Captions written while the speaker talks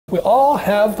We all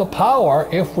have the power,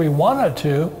 if we wanted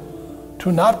to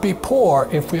not be poor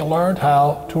if we learned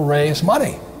how to raise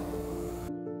money.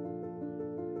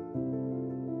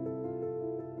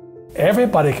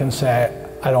 Everybody can say,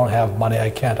 I don't have money, I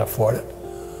can't afford it.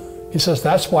 He says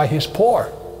that's why he's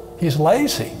poor. He's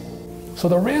lazy. So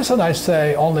the reason I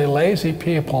say only lazy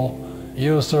people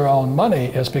use their own money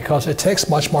is because it takes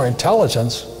much more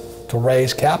intelligence to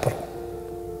raise capital.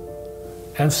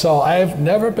 And so I've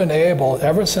never been able,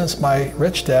 ever since my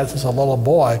rich dad was a little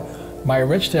boy, my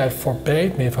rich dad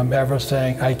forbade me from ever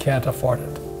saying, I can't afford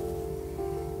it.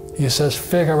 He says,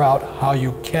 figure out how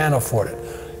you can afford it.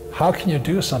 How can you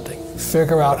do something?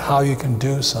 Figure out how you can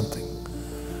do something.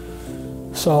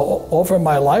 So over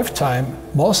my lifetime,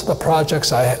 most of the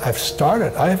projects I've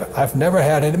started, I've never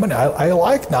had any money. I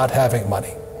like not having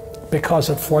money because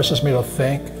it forces me to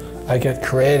think. I get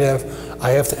creative.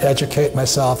 I have to educate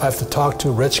myself. I have to talk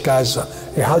to rich guys.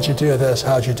 Hey, how'd you do this?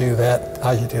 How'd you do that?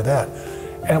 How'd you do that?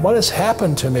 And what has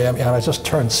happened to me, I mean, I just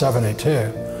turned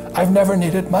 72. I've never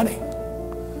needed money.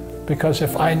 Because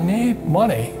if I need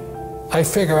money, I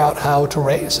figure out how to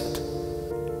raise it.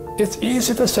 It's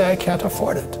easy to say I can't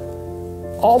afford it.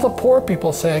 All the poor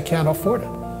people say I can't afford it.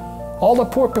 All the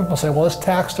poor people say, well, let's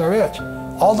tax the rich.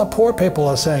 All the poor people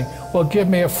are saying, well, give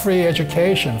me a free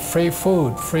education, free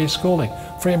food, free schooling,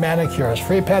 free manicures,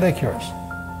 free pedicures.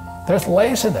 There's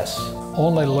laziness.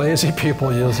 Only lazy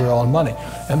people use their own money.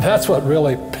 And that's what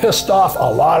really pissed off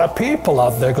a lot of people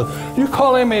out there. You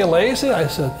calling me lazy? I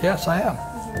said, yes, I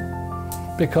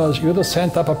am. Because you're the same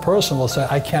type of person who will say,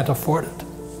 I can't afford it.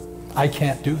 I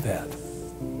can't do that.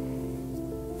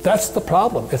 That's the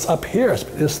problem. It's up here.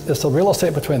 It's the real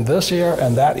estate between this year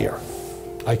and that year.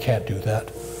 I can't do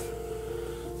that.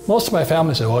 Most of my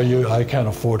family say, well, I can't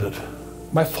afford it.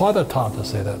 My father taught to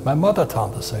say that. My mother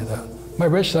taught to say that. My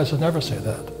rich dads would never say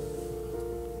that.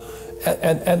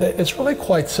 And it's really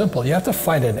quite simple. You have to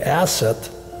find an asset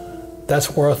that's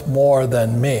worth more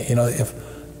than me. You know, if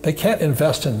they can't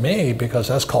invest in me because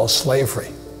that's called slavery.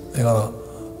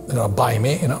 Buy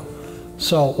me,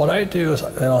 So what I do is,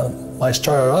 when I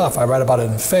started off, I write about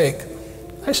it in Fake.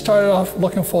 I started off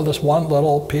looking for this one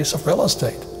little piece of real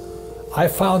estate. I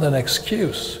found an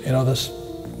excuse, this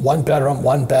 1-bedroom,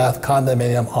 1-bath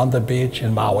condominium on the beach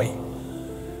in Maui.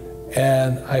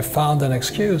 And I found an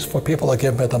excuse for people to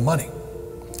give me the money.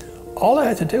 All I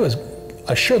had to do is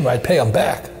assure them I'd pay them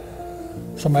back.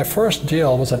 So my first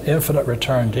deal was an infinite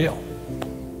return deal.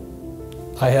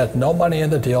 I had no money in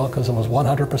the deal because it was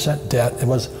 100% debt. It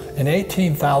was an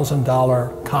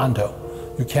 $18,000 condo.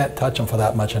 You can't touch them for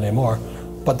that much anymore,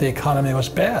 but the economy was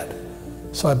bad.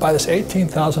 So I buy this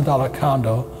 $18,000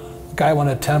 condo. The guy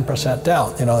wanted 10%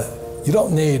 down. You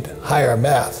don't need higher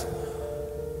math.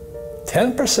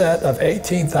 10% of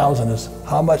 18,000 is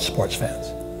how much, sports fans?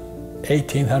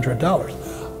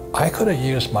 $1,800. I could have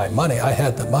used my money. I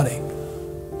had the money,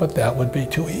 but that would be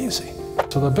too easy.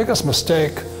 So the biggest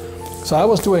mistake, so I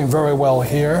was doing very well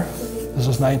here. This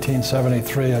was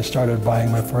 1973. I started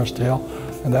buying my first deal,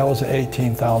 and that was an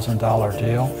 $18,000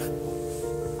 deal.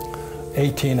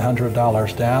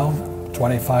 $1,800 down,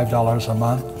 $25 a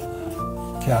month,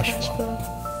 cash flow.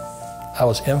 I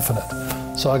was infinite.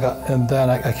 So then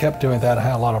I kept doing that. I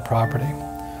had a lot of property.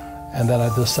 And then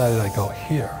I decided I'd go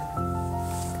here.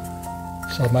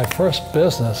 So my first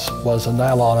business was a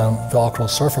nylon and Velcro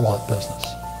surfer wallet business.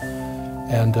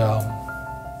 And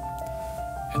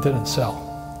it didn't sell.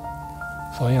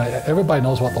 So, everybody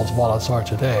knows what those wallets are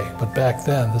today, but back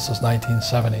then, this was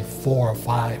 1974 or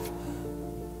 5.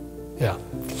 Yeah,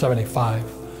 75.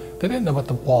 They didn't know what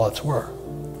the wallets were.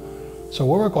 So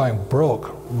we were going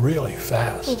broke really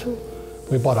fast.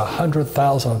 Mm-hmm. We bought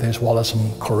 100,000 of these wallets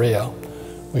from Korea.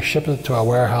 We shipped it to our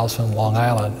warehouse in Long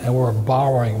Island, and we were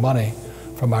borrowing money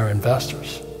from our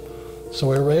investors. So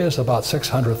we raised about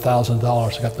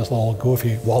 $600,000 to get this little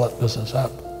goofy wallet business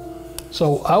up.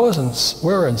 So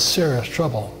we were in serious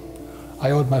trouble.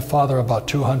 I owed my father about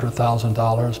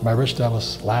 $200,000. My rich dad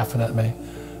was laughing at me.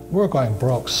 We were going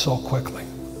broke so quickly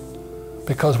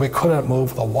because we couldn't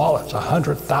move the wallets,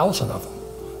 100,000 of them.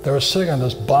 They were sitting in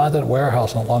this bonded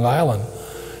warehouse on Long Island,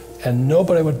 and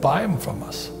nobody would buy them from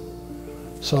us.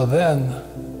 So then,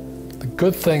 the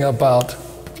good thing about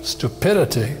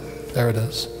stupidity, there it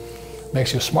is,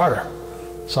 makes you smarter.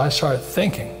 So I started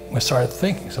thinking. We started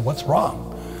thinking. I said, what's wrong?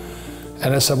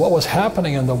 And I said, what was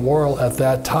happening in the world at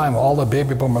that time? All the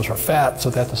baby boomers were fat, so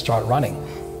they had to start running.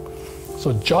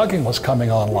 So jogging was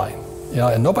coming online,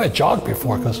 and nobody jogged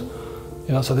before because,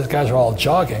 so these guys are all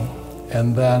jogging,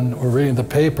 and then we're reading the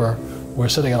paper. We're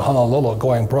sitting in Honolulu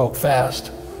going broke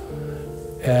fast,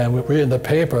 and we're reading the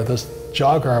paper. This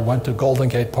jogger went to Golden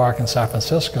Gate Park in San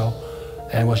Francisco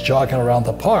and was jogging around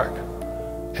the park.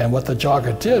 And what the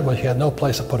jogger did was he had no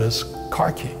place to put his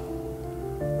car key.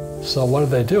 So what did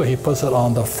they do? He puts it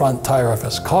on the front tire of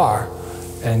his car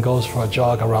and goes for a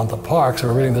jog around the park. So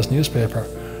we're reading this newspaper,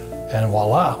 and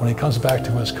voila, when he comes back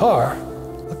to his car,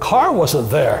 the car wasn't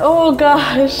there. Oh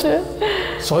gosh.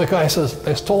 So the guy says,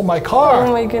 they stole my car.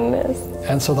 Oh my goodness.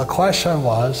 And so the question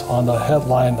was on the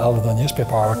headline of the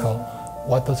newspaper article,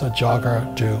 what does a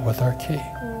jogger do with their key?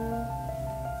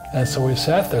 And so we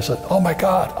sat there and said, oh my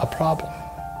God, a problem.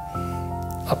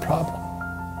 A problem.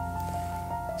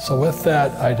 So with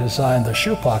that, I designed the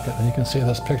shoe pocket, and you can see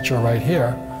this picture right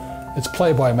here. It's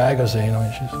Playboy magazine. I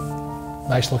mean, she's a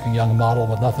nice looking young model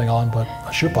with nothing on but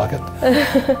a shoe pocket.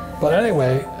 But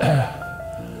anyway,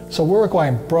 so we were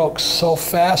going broke so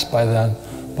fast by then,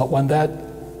 but when that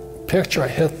picture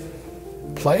hit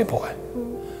Playboy,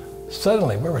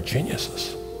 suddenly we were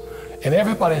geniuses. And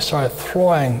everybody started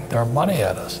throwing their money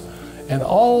at us. And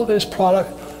all these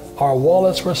products, our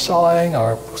wallets were selling,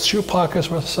 our shoe pockets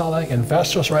were selling,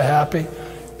 investors were happy,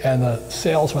 and the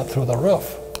sales went through the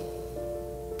roof.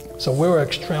 So we were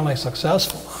extremely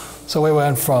successful. So we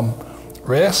went from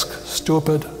risk,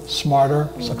 stupid, smarter,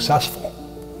 successful.